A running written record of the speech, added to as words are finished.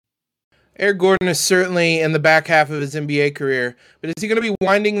Eric Gordon is certainly in the back half of his NBA career, but is he going to be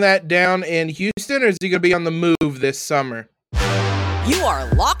winding that down in Houston, or is he going to be on the move this summer? You are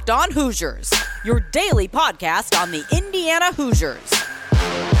Locked On Hoosiers, your daily podcast on the Indiana Hoosiers.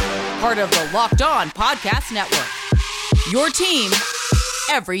 Part of the Locked On Podcast Network, your team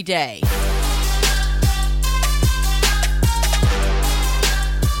every day.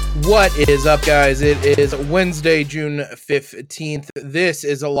 What is up, guys? It is Wednesday, June 15th. This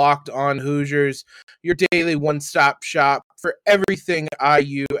is a Locked On Hoosiers, your daily one-stop shop for everything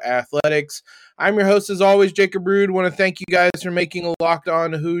IU athletics. I'm your host, as always, Jacob Rude. Want to thank you guys for making Locked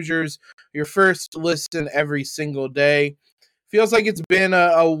On Hoosiers your first listen every single day. Feels like it's been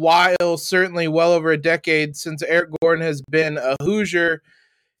a while, certainly well over a decade, since Eric Gordon has been a Hoosier.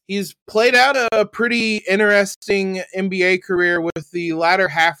 He's played out a pretty interesting NBA career with the latter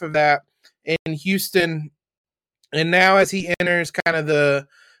half of that in Houston. And now as he enters kind of the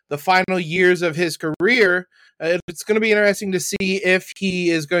final years of his career, it's going to be interesting to see if he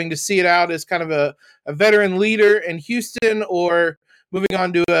is going to see it out as kind of a veteran leader in Houston, or moving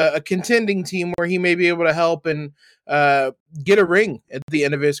on to a contending team where he may be able to help and get a ring at the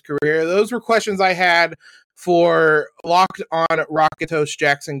end of his career. Those were questions I had for Locked On Rockets host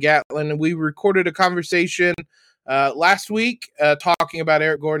Jackson Gatlin. We recorded a conversation last week talking about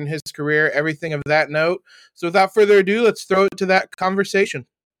Eric Gordon, his career, everything of that note. So without further ado, let's throw it to that conversation.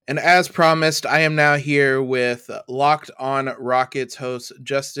 And as promised, I am now here with Locked On Rockets host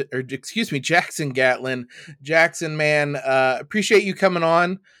Jackson Gatlin. Jackson, man, appreciate you coming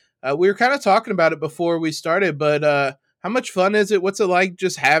on. We were kind of talking about it before we started, but how much fun is it? What's it like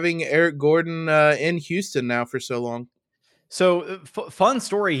just having Eric Gordon in Houston now for so long? So fun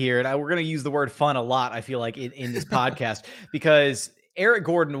story here. And we're going to use the word fun a lot, I feel like, in this podcast, because Eric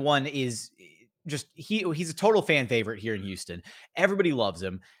Gordon, one, is just, he's a total fan favorite here in Houston. Everybody loves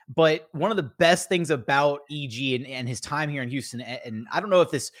him. But one of the best things about EG and his time here in Houston, and I don't know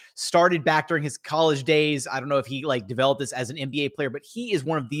if this started back during his college days, I don't know if he developed this as an NBA player, but he is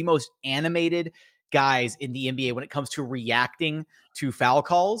one of the most animated guys in the NBA when it comes to reacting to foul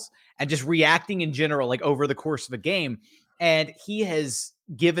calls and just reacting in general, over the course of a game. And he has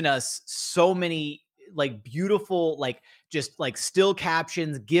given us so many beautiful, just still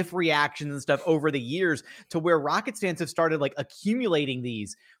captions, GIF reactions and stuff over the years, to where Rockets fans have started accumulating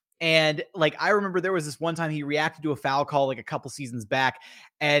these. And I remember there was this one time he reacted to a foul call a couple seasons back,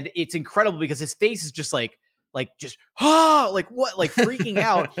 and it's incredible because his face is just what, freaking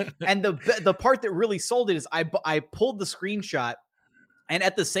out. And the part that really sold it is I pulled the screenshot, and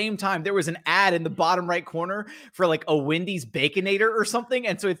at the same time there was an ad in the bottom right corner for a Wendy's Baconator or something.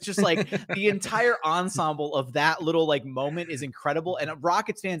 And so it's just the entire ensemble of that little moment is incredible. And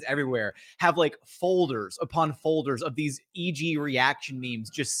Rockets fans everywhere have folders upon folders of these EG reaction memes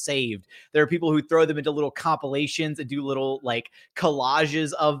just saved. There are people who throw them into little compilations and do little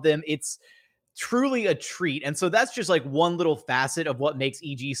collages of them. It's truly a treat. And so that's just one little facet of what makes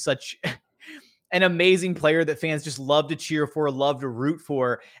EG such an amazing player that fans just love to cheer for, love to root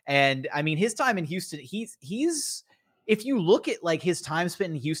for. And I mean, his time in Houston, he's if you look at his time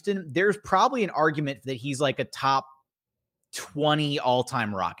spent in Houston, there's probably an argument that he's a top 20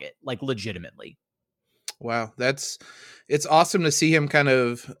 all-time Rocket, legitimately. Wow, it's awesome to see him kind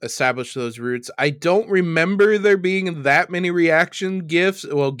of establish those roots. I don't remember there being that many reaction GIFs.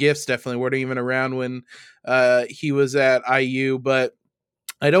 Well, GIFs definitely weren't even around when he was at IU, but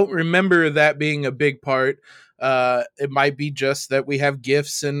I don't remember that being a big part. It might be just that we have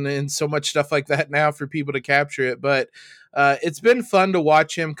GIFs and so much stuff like that now for people to capture it. But it's been fun to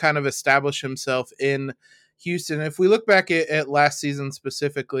watch him kind of establish himself in Houston. If we look back at last season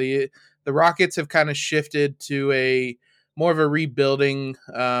specifically, the Rockets have kind of shifted to a more of a rebuilding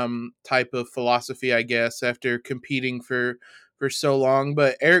type of philosophy, I guess, after competing for so long.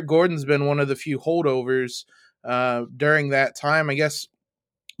 But Eric Gordon's been one of the few holdovers during that time, I guess.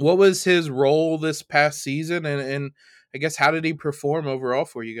 What was his role this past season, and I guess how did he perform overall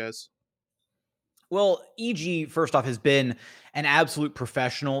for you guys? Well, EG, first off, has been an absolute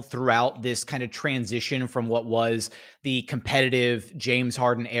professional throughout this kind of transition from what was the competitive James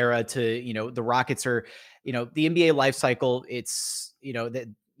Harden era to, the Rockets are, the NBA life cycle. It's,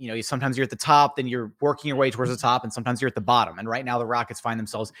 sometimes you're at the top, then you're working your way towards the top, and sometimes you're at the bottom. And right now the Rockets find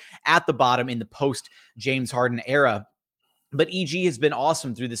themselves at the bottom in the post James Harden era. But EG has been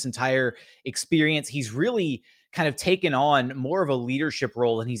awesome through this entire experience. He's really kind of taken on more of a leadership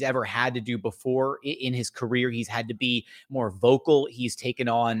role than he's ever had to do before in his career. He's had to be more vocal. He's taken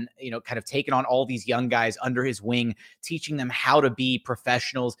on, taken on all these young guys under his wing, teaching them how to be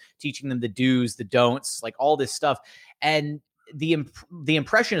professionals, teaching them the do's, the don'ts, all this stuff. And the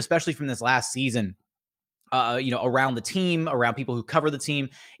impression, especially from this last season, around the team, around people who cover the team,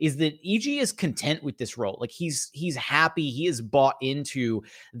 is that EG is content with this role. Like he's happy. He is bought into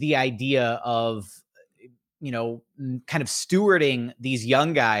the idea of, kind of stewarding these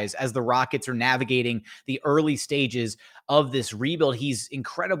young guys as the Rockets are navigating the early stages of this rebuild. He's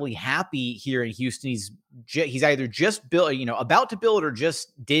incredibly happy here in Houston. He's either just built, about to build, or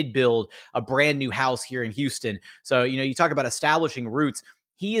just did build a brand new house here in Houston. So, you talk about establishing roots.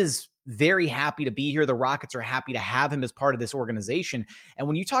 He is very happy to be here. The Rockets are happy to have him as part of this organization. And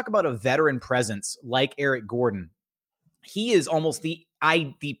when you talk about a veteran presence like Eric Gordon, he is almost the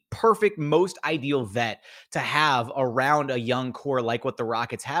perfect, most ideal vet to have around a young core like what the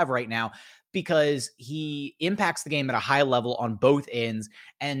Rockets have right now, because he impacts the game at a high level on both ends.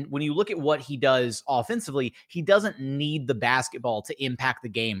 And when you look at what he does offensively, he doesn't need the basketball to impact the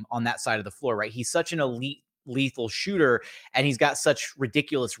game on that side of the floor, right? He's such an elite, lethal shooter, and he's got such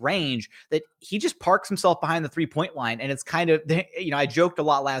ridiculous range that he just parks himself behind the 3-point line. And it's kind of, I joked a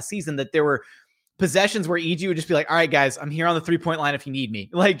lot last season that there were possessions where EG would just be like, all right, guys, I'm here on the 3-point line if you need me.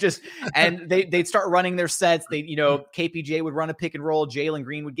 And they'd start running their sets. KPJ would run a pick and roll. Jalen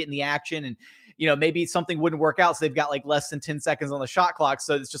Green would get in the action, and, maybe something wouldn't work out. So they've got like less than 10 seconds on the shot clock.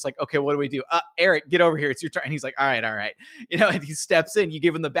 So it's just like, okay, what do we do? Eric, get over here. It's your turn. And he's like, all right. And he steps in, you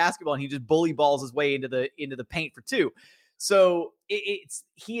give him the basketball, and he just bully balls his way into the paint for two. So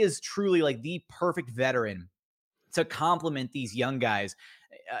he is truly like the perfect veteran to complement these young guys,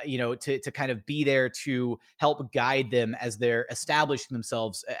 to kind of be there to help guide them as they're establishing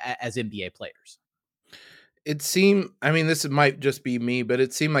themselves as NBA players. It seemed, this might just be me, but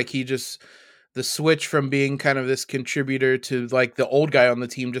it seemed like the switch from being kind of this contributor to like the old guy on the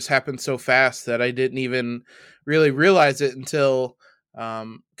team just happened so fast that I didn't even really realize it until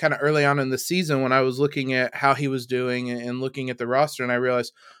kind of early on in the season when I was looking at how he was doing and looking at the roster, and I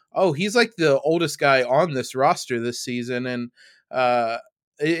realized, oh, he's like the oldest guy on this roster this season. And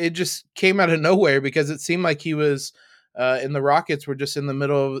it just came out of nowhere, because it seemed like he was and the Rockets were just in the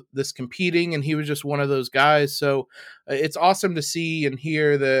middle of this competing, and he was just one of those guys. So it's awesome to see and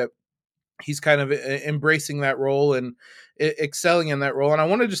hear that he's kind of embracing that role and excelling in that role. And I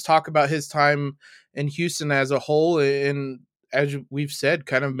want to just talk about his time in Houston as a whole, and as we've said,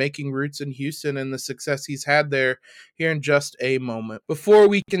 kind of making roots in Houston and the success he's had there here in just a moment. Before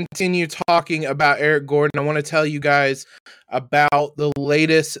we continue talking about Eric Gordon, I want to tell you guys about the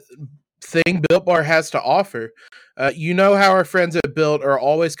latest thing Built Bar has to offer. How our friends at Built are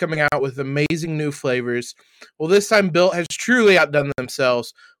always coming out with amazing new flavors. Well, this time Built has truly outdone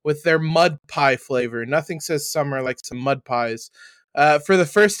themselves with their mud pie flavor. Nothing says summer like some mud pies. For the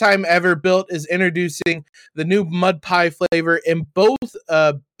first time ever, Built is introducing the new mud pie flavor in both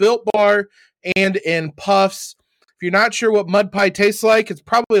Built Bar and in Puffs. If you're not sure what mud pie tastes like, it's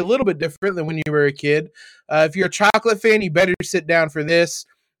probably a little bit different than when you were a kid. If you're a chocolate fan, you better sit down for this.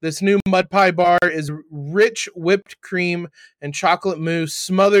 This new mud pie bar is rich whipped cream and chocolate mousse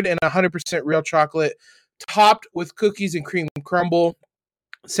smothered in 100% real chocolate, topped with cookies and cream crumble.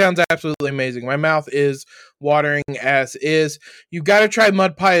 Sounds absolutely amazing. My mouth is watering as is. You got to try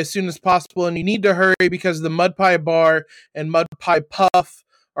mud pie as soon as possible, and you need to hurry because the mud pie bar and mud pie puff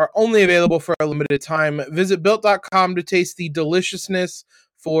are only available for a limited time. Visit built.com to taste the deliciousness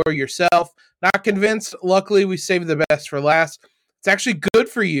for yourself. Not convinced? Luckily, we saved the best for last. It's actually good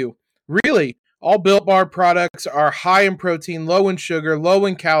for you. Really. All Built Bar products are high in protein, low in sugar, low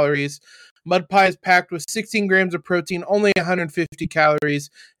in calories. Mud pie is packed with 16 grams of protein, only 150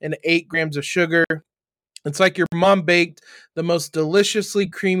 calories, and 8 grams of sugar. It's like your mom baked the most deliciously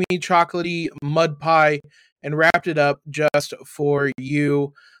creamy, chocolatey mud pie and wrapped it up just for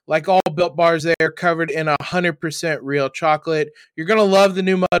you. Like all Built Bars, they are covered in 100% real chocolate. You're going to love the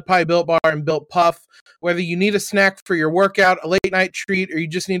new Mud Pie Built Bar and Built Puff. Whether you need a snack for your workout, a late night treat, or you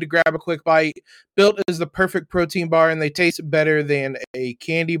just need to grab a quick bite, Built is the perfect protein bar, and they taste better than a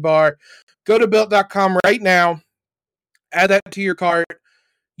candy bar. Go to Built.com right now. Add that to your cart.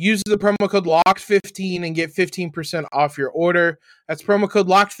 Use the promo code LOCKED15 and get 15% off your order. That's promo code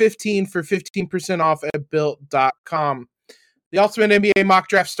LOCKED15 for 15% off at Built.com. The Ultimate NBA Mock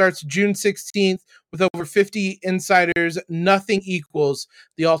Draft starts June 16th with over 50 insiders. Nothing equals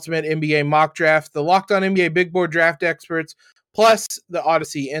the Ultimate NBA Mock Draft. The Locked On NBA Big Board Draft experts, plus the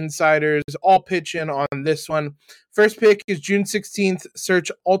Odyssey insiders, all pitch in on this one. First pick is June 16th.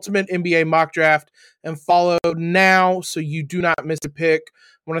 Search Ultimate NBA Mock Draft and follow now so you do not miss a pick.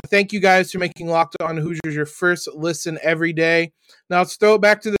 I want to thank you guys for making Locked On Hoosiers your first listen every day. Now let's throw it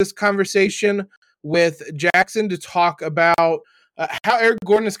back to this conversation with Jackson to talk about how Eric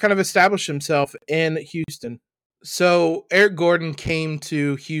Gordon has kind of established himself in Houston. So Eric Gordon came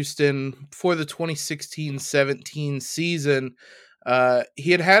to Houston for the 2016-17 season.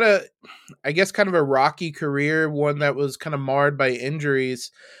 He had I guess, kind of a rocky career, one that was kind of marred by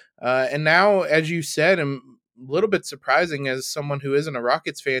injuries. And now, as you said, I'm a little bit surprising as someone who isn't a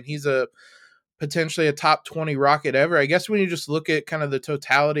Rockets fan. He's potentially a top 20 Rocket ever. I guess when you just look at kind of the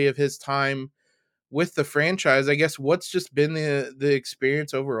totality of his time with the franchise, I guess what's just been the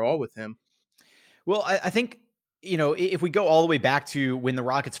experience overall with him? Well, I think, if we go all the way back to when the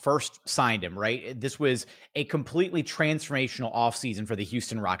Rockets first signed him, right? This was a completely transformational offseason for the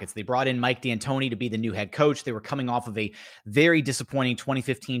Houston Rockets. They brought in Mike D'Antoni to be the new head coach. They were coming off of a very disappointing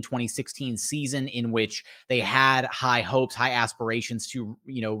 2015-2016 season in which they had high hopes, high aspirations to,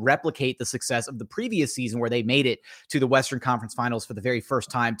 replicate the success of the previous season where they made it to the Western Conference Finals for the very first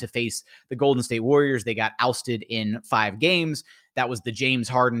time to face the Golden State Warriors. They got ousted in 5 games. That was the James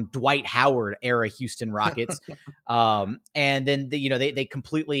Harden, Dwight Howard era Houston Rockets. And then, they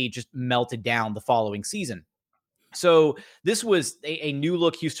completely just melted down the following season. So this was a new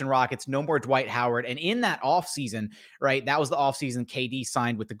look Houston Rockets, no more Dwight Howard. And in that offseason, right, that was the offseason KD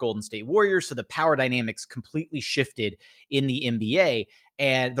signed with the Golden State Warriors. So the power dynamics completely shifted in the NBA.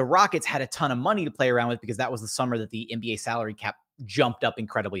 And the Rockets had a ton of money to play around with because that was the summer that the NBA salary cap jumped up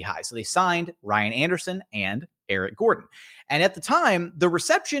incredibly high. So they signed Ryan Anderson and Eric Gordon. And at the time, the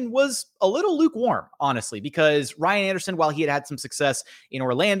reception was a little lukewarm, honestly, because Ryan Anderson, while he had some success in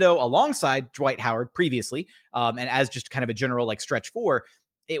Orlando alongside Dwight Howard previously, and as just kind of a general like stretch 4,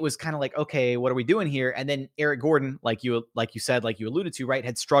 it was kind of like, okay, what are we doing here? And then Eric Gordon, like you said, like you alluded to, right,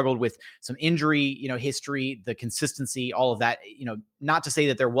 had struggled with some injury, history, the consistency, all of that, not to say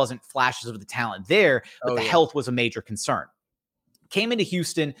that there wasn't flashes of the talent there, but the health was a major concern. Came into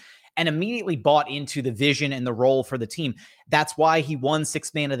Houston and immediately bought into the vision and the role for the team. That's why he won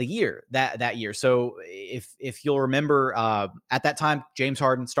Sixth Man of the Year that year. So if you'll remember, at that time, James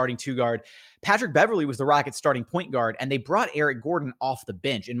Harden starting 2 guard, Patrick Beverley was the Rockets starting point guard, and they brought Eric Gordon off the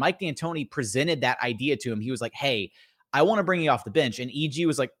bench. And Mike D'Antoni presented that idea to him. He was like, "Hey, I want to bring you off the bench." And EG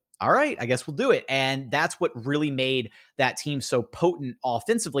was like, "All right, I guess we'll do it." And that's what really made that team so potent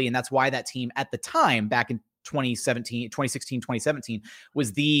offensively. And that's why that team at the time, back in 2016, 2017,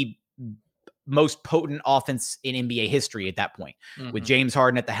 was the most potent offense in NBA history at that point, with James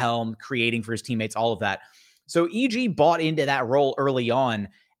Harden at the helm, creating for his teammates, all of that. So EG bought into that role early on,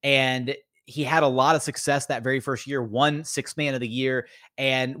 and he had a lot of success that very first year, won Sixth Man of the Year,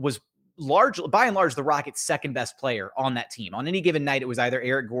 and was by and large the Rockets' second best player on that team. On any given night, it was either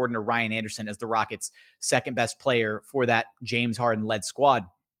Eric Gordon or Ryan Anderson as the Rockets' second best player for that James Harden-led squad.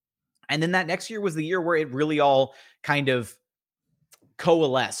 And then that next year was the year where it really all kind of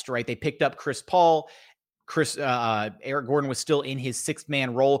coalesced, right? They picked up Chris Paul. Eric Gordon was still in his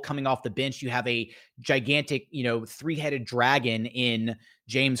 6th-man role coming off the bench. You have a gigantic, 3-headed dragon in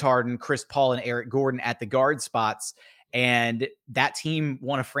James Harden, Chris Paul, and Eric Gordon at the guard spots. And that team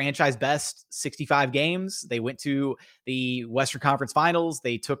won a franchise best 65 games. They went to the Western Conference Finals.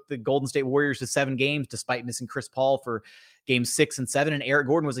 They took the Golden State Warriors to 7 games, despite missing Chris Paul for games 6 and 7. And Eric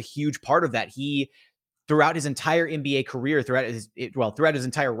Gordon was a huge part of that. He, throughout his entire NBA career, throughout his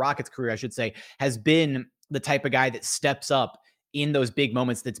entire Rockets career, I should say, has been the type of guy that steps up in those big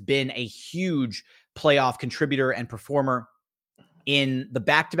moments. That's been a huge playoff contributor and performer. In the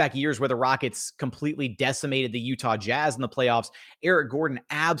back-to-back years where the Rockets completely decimated the Utah Jazz in the playoffs, Eric Gordon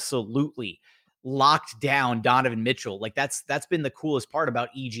absolutely locked down Donovan Mitchell. Like that's been the coolest part about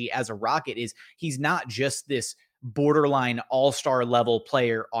EG as a Rocket, is he's not just this borderline all-star level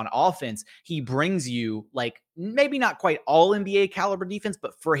player on offense. He brings you, like, maybe not quite all NBA caliber defense,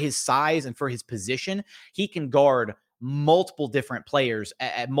 but for his size and for his position, he can guard multiple different players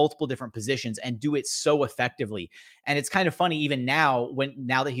at multiple different positions and do it so effectively. And it's kind of funny, even now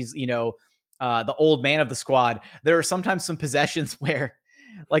that he's, the old man of the squad, there are sometimes some possessions where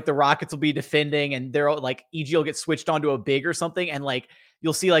like the Rockets will be defending and they're like, EG will get switched onto a big or something. And like,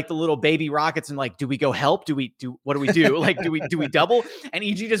 you'll see like the little baby Rockets and like, do we go help? What do we do? Like, do we double? And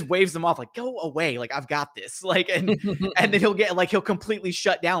EG just waves them off like, go away. Like, I've got this. Like, and then he'll completely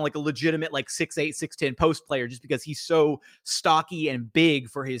shut down like a legitimate, like 6'8", 6'10" post player, just because he's so stocky and big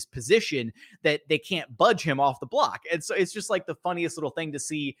for his position that they can't budge him off the block. And so it's just like the funniest little thing to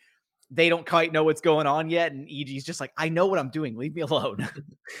see. They don't quite know what's going on yet. And EG's just like, I know what I'm doing. Leave me alone.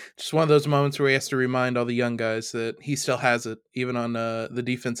 Just one of those moments where he has to remind all the young guys that he still has it, even on the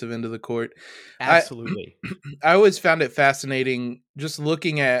defensive end of the court. Absolutely. I always found it fascinating just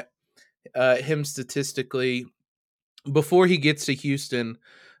looking at him statistically. Before he gets to Houston,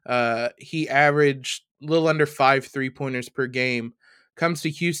 he averaged a little under 5 3-pointers per game. comes to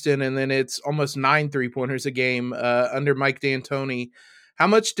Houston, and then it's almost 9 3-pointers a game under Mike D'Antoni. How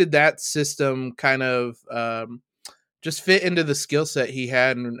much did that system kind of just fit into the skill set he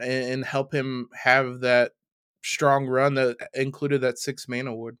had and help him have that strong run that included that 6-man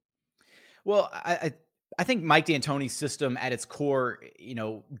award? Well, I think Mike D'Antoni's system at its core,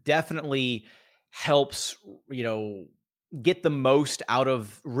 definitely helps, get the most out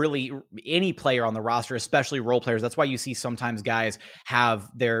of really any player on the roster, especially role players. That's why you see sometimes guys have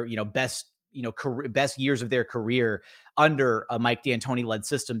their, best years of their career under a Mike D'Antoni led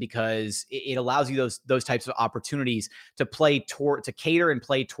system, because it allows you those types of opportunities to to cater and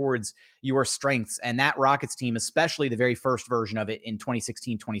play towards your strengths. And that Rockets team, especially the very first version of it in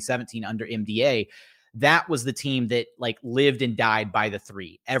 2016, 2017 under MDA, that was the team that lived and died by the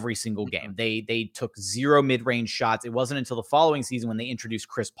three every single game. They took 0 mid-range shots. It wasn't until the following season when they introduced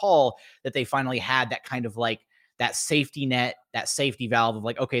Chris Paul that they finally had that kind of that safety net, that safety valve of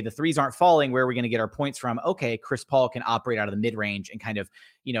okay, the threes aren't falling. Where are we going to get our points from? Okay, Chris Paul can operate out of the mid-range and kind of,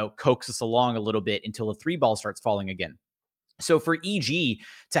 coax us along a little bit until the three ball starts falling again. So for EG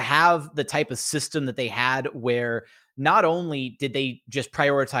to have the type of system that they had, where not only did they just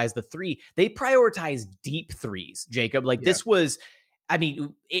prioritize the three, they prioritized deep threes, Jacob. This was,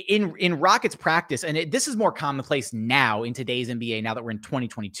 in Rockets practice, and this is more commonplace now in today's NBA, now that we're in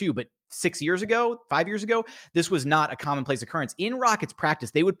 2022, but 5 years ago, this was not a commonplace occurrence. In Rockets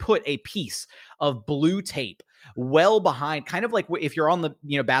practice, they would put a piece of blue tape well behind, kind of like if you're on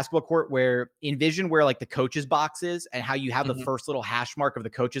the basketball court, where envision where the coach's box is and how you have the first little hash mark of the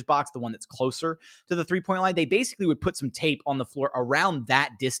coach's box, the one that's closer to the 3-point line. They basically would put some tape on the floor around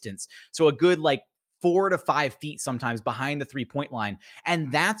that distance. So a good 4 to 5 feet sometimes behind the 3-point line.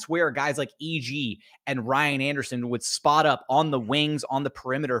 And that's where guys like EG and Ryan Anderson would spot up on the wings, on the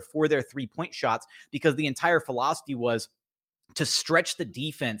perimeter for their 3-point shots, because the entire philosophy was to stretch the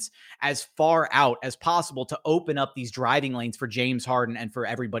defense as far out as possible to open up these driving lanes for James Harden and for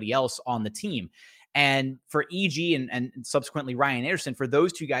everybody else on the team. And for EG and subsequently Ryan Anderson, for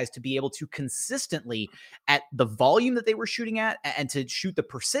those two guys to be able to consistently, at the volume that they were shooting at and to shoot the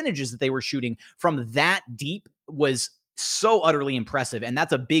percentages that they were shooting from that deep, was so utterly impressive. And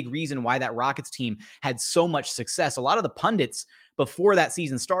that's a big reason why that Rockets team had so much success. A lot of the pundits before that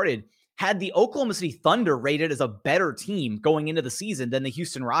season started had the Oklahoma City Thunder rated as a better team going into the season than the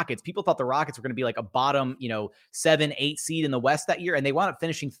Houston Rockets. People thought the Rockets were going to be a bottom, 7-8 seed in the West that year. And they wound up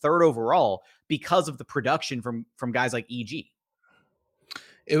finishing 3rd overall because of the production from guys like EG.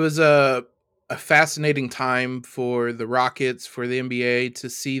 It was a fascinating time for the Rockets, for the NBA, to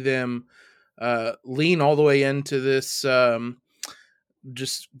see them lean all the way into this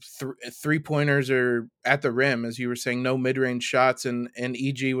just 3-pointers or at the rim, as you were saying, no mid-range shots, and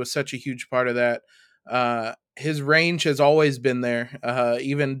EG was such a huge part of that. His range has always been there,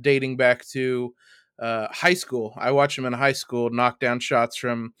 even dating back to high school. I watched him in high school knock down shots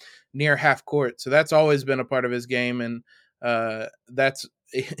from near half court, so that's always been a part of his game. And that's,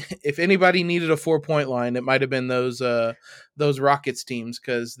 if anybody needed a 4-point line, it might have been those Rockets teams,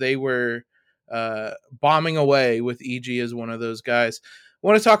 because they were bombing away with EG as one of those guys. I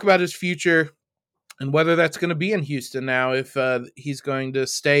want to talk about his future and whether that's going to be in Houston now, if he's going to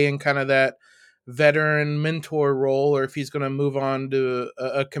stay in kind of that veteran mentor role, or if he's going to move on to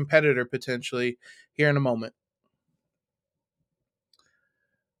a competitor potentially here in a moment.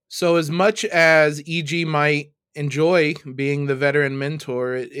 So as much as EG might enjoy being the veteran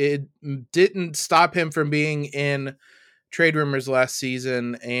mentor, it didn't stop him from being in trade rumors last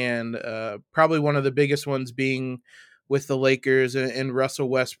season, and probably one of the biggest ones being with the Lakers and Russell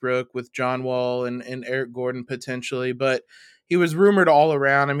Westbrook, with John Wall and Eric Gordon potentially. But he was rumored all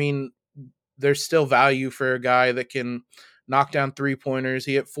around. There's still value for a guy that can knock down 3-pointers.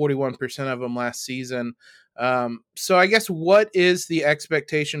 He hit 41% of them last season. So I guess, what is the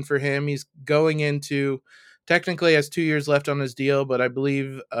expectation for him? He's going into, technically has 2 years left on his deal, but I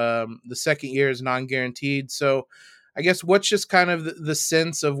believe the second year is non-guaranteed. So I guess, what's just kind of the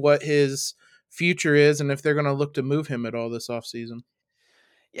sense of what his future is, and if they're going to look to move him at all this offseason?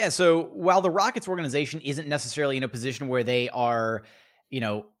 Yeah, so while the Rockets organization isn't necessarily in a position where they are,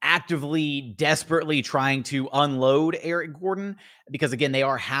 actively, desperately trying to unload Eric Gordon, because again, they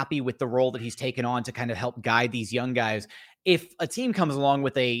are happy with the role that he's taken on to kind of help guide these young guys. If a team comes along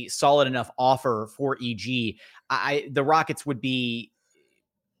with a solid enough offer for EG, the Rockets would be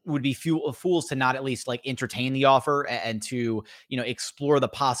fools to not at least entertain the offer and to, explore the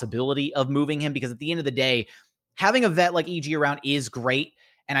possibility of moving him, because at the end of the day, having a vet like EG around is great.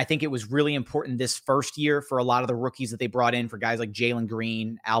 And I think it was really important this first year for a lot of the rookies that they brought in, for guys like Jalen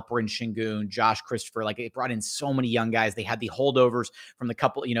Green, Alperen Şengün, Josh Christopher. Like, they brought in so many young guys. They had the holdovers from the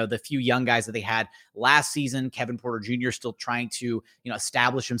couple, the few young guys that they had last season. Kevin Porter Jr. still trying to,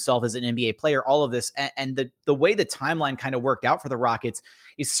 establish himself as an NBA player, all of this. And the way the timeline kind of worked out for the Rockets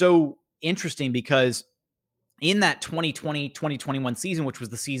is so interesting, because in that 2020-2021 season, which was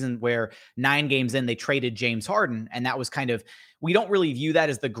the season where 9 games in, they traded James Harden. And that was kind of, we don't really view that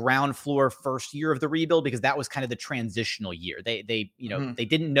as the ground floor first year of the rebuild, because that was kind of the transitional year. They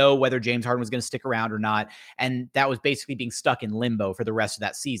didn't know whether James Harden was going to stick around or not. And that was basically being stuck in limbo for the rest of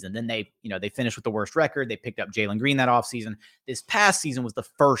that season. Then they finished with the worst record. They picked up Jalen Green that offseason. This past season was the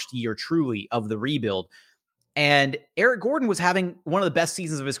first year truly of the rebuild. And Eric Gordon was having one of the best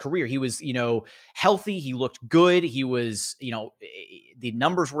seasons of his career. He was, healthy. He looked good. He was, the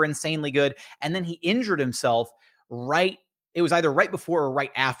numbers were insanely good. And then he injured himself it was either right before or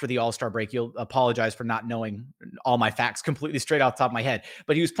right after the All-Star break. You'll apologize for not knowing all my facts completely straight off the top of my head.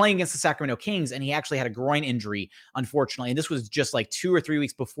 But he was playing against the Sacramento Kings, and he actually had a groin injury, unfortunately. And this was just like 2 or 3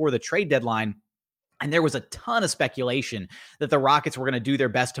 weeks before the trade deadline. And there was a ton of speculation that the Rockets were going to do their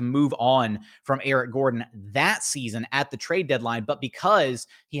best to move on from Eric Gordon that season at the trade deadline. But because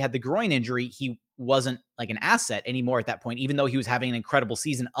he had the groin injury, he wasn't like an asset anymore at that point, even though he was having an incredible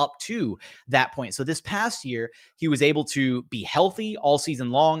season up to that point. So this past year, he was able to be healthy all season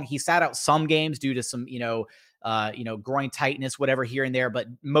long. He sat out some games due to some, groin tightness, whatever, here and there, but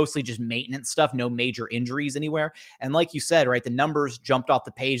mostly just maintenance stuff, no major injuries anywhere. And like you said, right, the numbers jumped off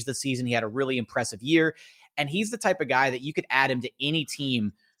the page this season. He had a really impressive year, and he's the type of guy that you could add him to any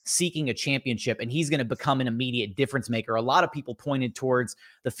team seeking a championship, and he's going to become an immediate difference maker. A lot of people pointed towards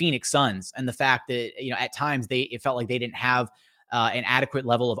the Phoenix Suns and the fact that, at times it felt like they didn't have an adequate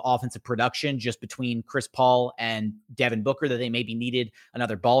level of offensive production just between Chris Paul and Devin Booker, that they maybe needed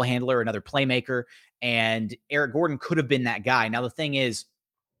another ball handler, another playmaker. And Eric Gordon could have been that guy. Now, the thing is,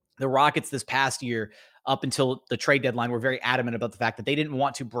 the Rockets this past year, up until the trade deadline, were very adamant about the fact that they didn't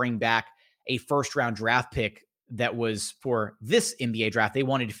want to bring back a first-round draft pick that was for this NBA draft. They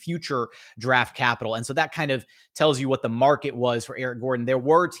wanted future draft capital. And so that kind of tells you what the market was for Eric Gordon. There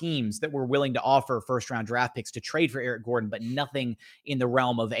were teams that were willing to offer first-round draft picks to trade for Eric Gordon, but nothing in the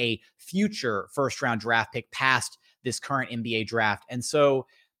realm of a future first-round draft pick past this current NBA draft. And so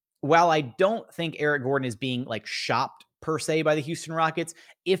while I don't think Eric Gordon is being like shopped per se by the Houston Rockets,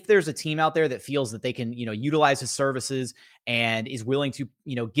 if there's a team out there that feels that they can, utilize his services and is willing to,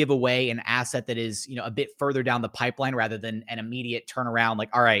 give away an asset that is, a bit further down the pipeline rather than an immediate turnaround, like,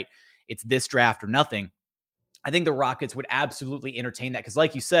 all right, it's this draft or nothing, I think the Rockets would absolutely entertain that. Because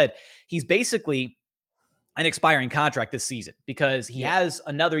like you said, he's basically an expiring contract this season, because he has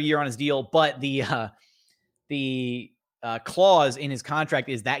another year on his deal, but the clause in his contract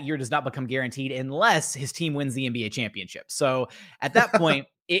is that year does not become guaranteed unless his team wins the NBA championship. So at that point,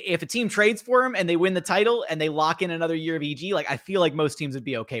 if a team trades for him and they win the title and they lock in another year of EG, like, I feel like most teams would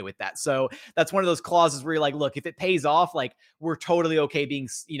be okay with that. So that's one of those clauses where you're like, look, if it pays off, like, we're totally okay being,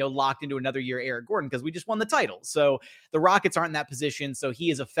 locked into another year Eric Gordon, because we just won the title. So the Rockets aren't in that position. So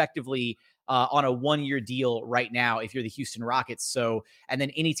he is effectively on a 1-year deal right now if you're the Houston Rockets. So, and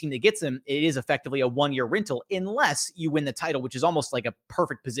then any team that gets him, it is effectively a 1-year rental unless you win the title, which is almost like a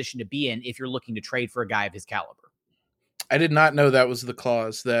perfect position to be in if you're looking to trade for a guy of his caliber. I did not know that was the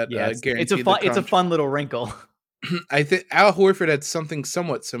clause that guaranteed it's a fun little wrinkle. I think Al Horford had something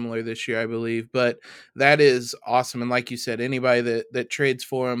somewhat similar this year, I believe, but that is awesome. And like you said, anybody that trades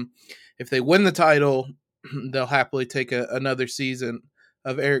for him, if they win the title, they'll happily take another season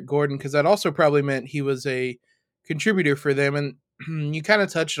of Eric Gordon, because that also probably meant he was a contributor for them. And you kind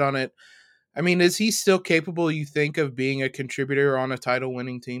of touched on it. I mean, is he still capable, you think, of being a contributor on a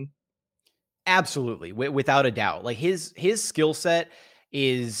title-winning team? Absolutely, without a doubt. Like, his skill set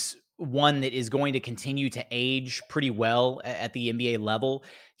is one that is going to continue to age pretty well at the NBA level.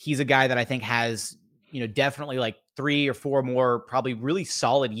 He's a guy that I think has, definitely like 3 or 4 more probably really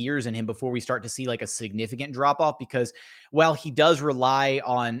solid years in him before we start to see like a significant drop off, because while he does rely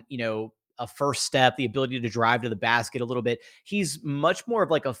on, a first step, the ability to drive to the basket a little bit, he's much more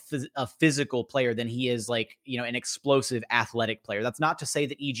of like a physical player than he is like, an explosive athletic player. That's not to say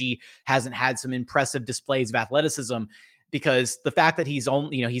that EG hasn't had some impressive displays of athleticism, because the fact that he's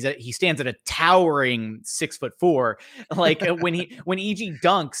only, he stands at a towering 6'4", like when EG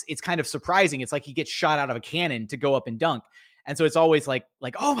dunks, it's kind of surprising. It's like he gets shot out of a cannon to go up and dunk. And so it's always like,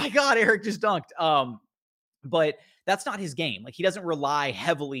 oh my God, Eric just dunked. But that's not his game. Like, he doesn't rely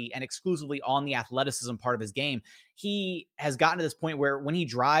heavily and exclusively on the athleticism part of his game. He has gotten to this point where when he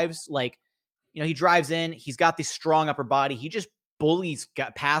drives, like, he drives in, he's got this strong upper body. He just bullies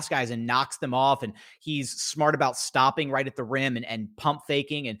past guys and knocks them off. And he's smart about stopping right at the rim and pump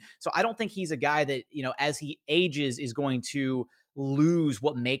faking. And so I don't think he's a guy that, as he ages is going to lose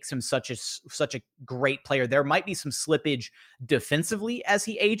what makes him such a great player. There might be some slippage defensively as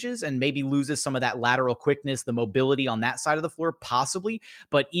he ages and maybe loses some of that lateral quickness, the mobility on that side of the floor, possibly.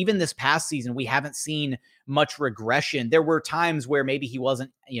 But even this past season, we haven't seen much regression. There were times where maybe he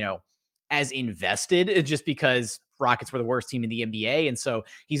wasn't, as invested just because Rockets were the worst team in the NBA. And so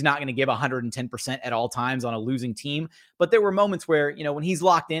he's not going to give 110% at all times on a losing team. But there were moments where, when he's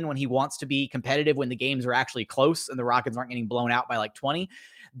locked in, when he wants to be competitive, when the games are actually close and the Rockets aren't getting blown out by like 20,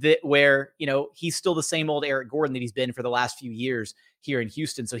 where, he's still the same old Eric Gordon that he's been for the last few years here in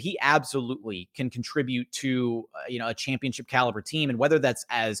Houston. So he absolutely can contribute to, a championship caliber team. And whether that's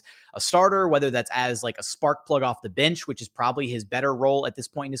as a starter, whether that's as like a spark plug off the bench, which is probably his better role at this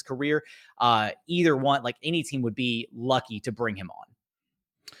point in his career, either one, like any team would be lucky to bring him on.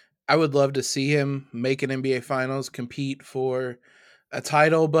 I would love to see him make an NBA Finals, compete for a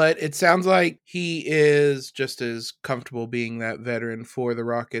title, but it sounds like he is just as comfortable being that veteran for the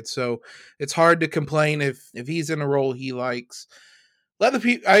Rockets. So it's hard to complain if he's in a role he likes.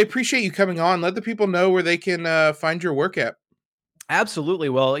 I appreciate you coming on. Let the people know where they can find your work at. Absolutely.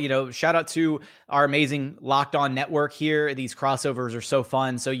 Well, shout out to our amazing Locked On network here. These crossovers are so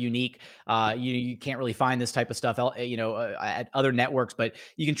fun, so unique. You can't really find this type of stuff, at other networks, but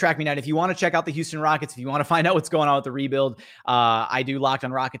you can track me down. If you want to check out the Houston Rockets, if you want to find out what's going on with the rebuild, I do Locked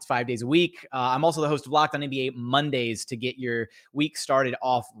On Rockets 5 days a week. I'm also the host of Locked On NBA Mondays to get your week started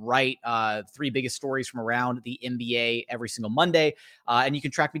off right. 3 biggest stories from around the NBA every single Monday. And you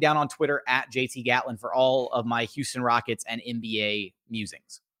can track me down on Twitter at JT Gatlin for all of my Houston Rockets and NBA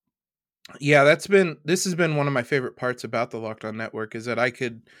musings. Yeah, this has been one of my favorite parts about the Locked On Network is that I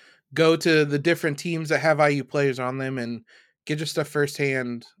could go to the different teams that have IU players on them and get just a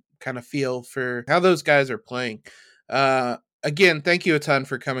firsthand kind of feel for how those guys are playing. Again, thank you a ton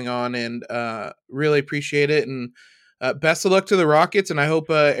for coming on and really appreciate it. And best of luck to the Rockets. And I hope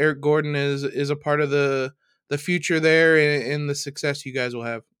Eric Gordon is a part of the future there and the success you guys will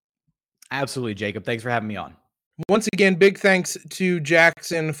have. Absolutely, Jacob. Thanks for having me on. Once again, big thanks to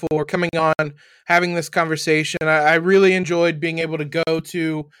Jackson for coming on, having this conversation. I really enjoyed being able to go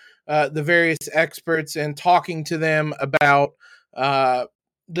to the various experts and talking to them about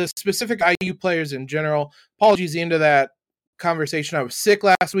the specific IU players in general. Apologies into that conversation. I was sick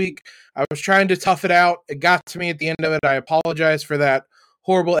last week. I was trying to tough it out. It got to me at the end of it. I apologize for that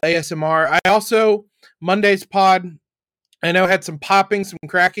horrible ASMR. I also, Monday's pod, I know it had some popping, some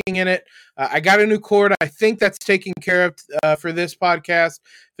cracking in it. I got a new cord. I think that's taken care of for this podcast.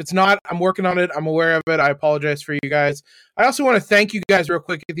 If it's not, I'm working on it. I'm aware of it. I apologize for you guys. I also want to thank you guys real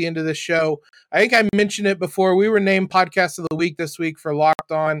quick at the end of this show. I think I mentioned it before. We were named Podcast of the Week this week for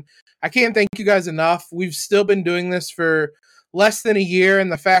Locked On. I can't thank you guys enough. We've still been doing this for less than a year,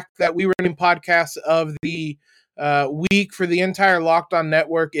 and the fact that we were named Podcast of the week for the entire Locked On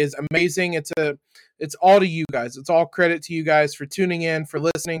network is amazing. It's all to you guys. It's all credit to you guys for tuning in, for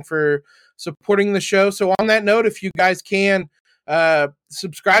listening, for supporting the show. So on that note, if you guys can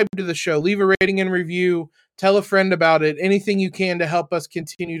subscribe to the show, leave a rating and review, tell a friend about it. Anything you can to help us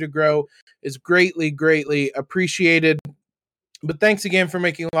continue to grow is greatly, greatly appreciated. But thanks again for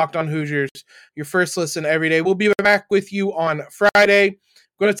making Locked On Hoosiers your first listen every day. We'll be back with you on Friday.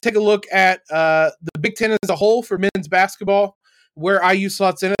 We're going to take a look at the Big Ten as a whole for men's basketball, where IU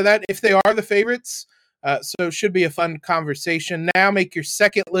slots into that, if they are the favorites. So it should be a fun conversation. Now make your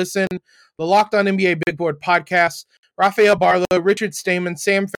second listen, the Locked On NBA Big Board podcast. Rafael Barlow, Richard Stamen,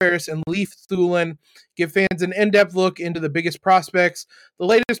 Sam Ferris, and Leif Thulin give fans an in-depth look into the biggest prospects, the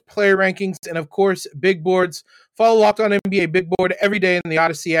latest player rankings, and of course, big boards. Follow Locked On NBA Big Board every day in the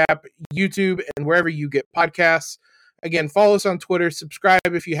Odyssey app, YouTube, and wherever you get podcasts. Again, follow us on Twitter. Subscribe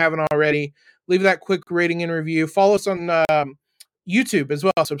if you haven't already. Leave that quick rating and review. Follow us on YouTube as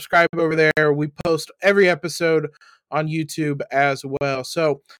well. Subscribe over there. We post every episode on YouTube as well.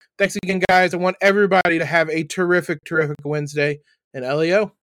 So thanks again, guys. I want everybody to have a terrific, terrific Wednesday. And LEO.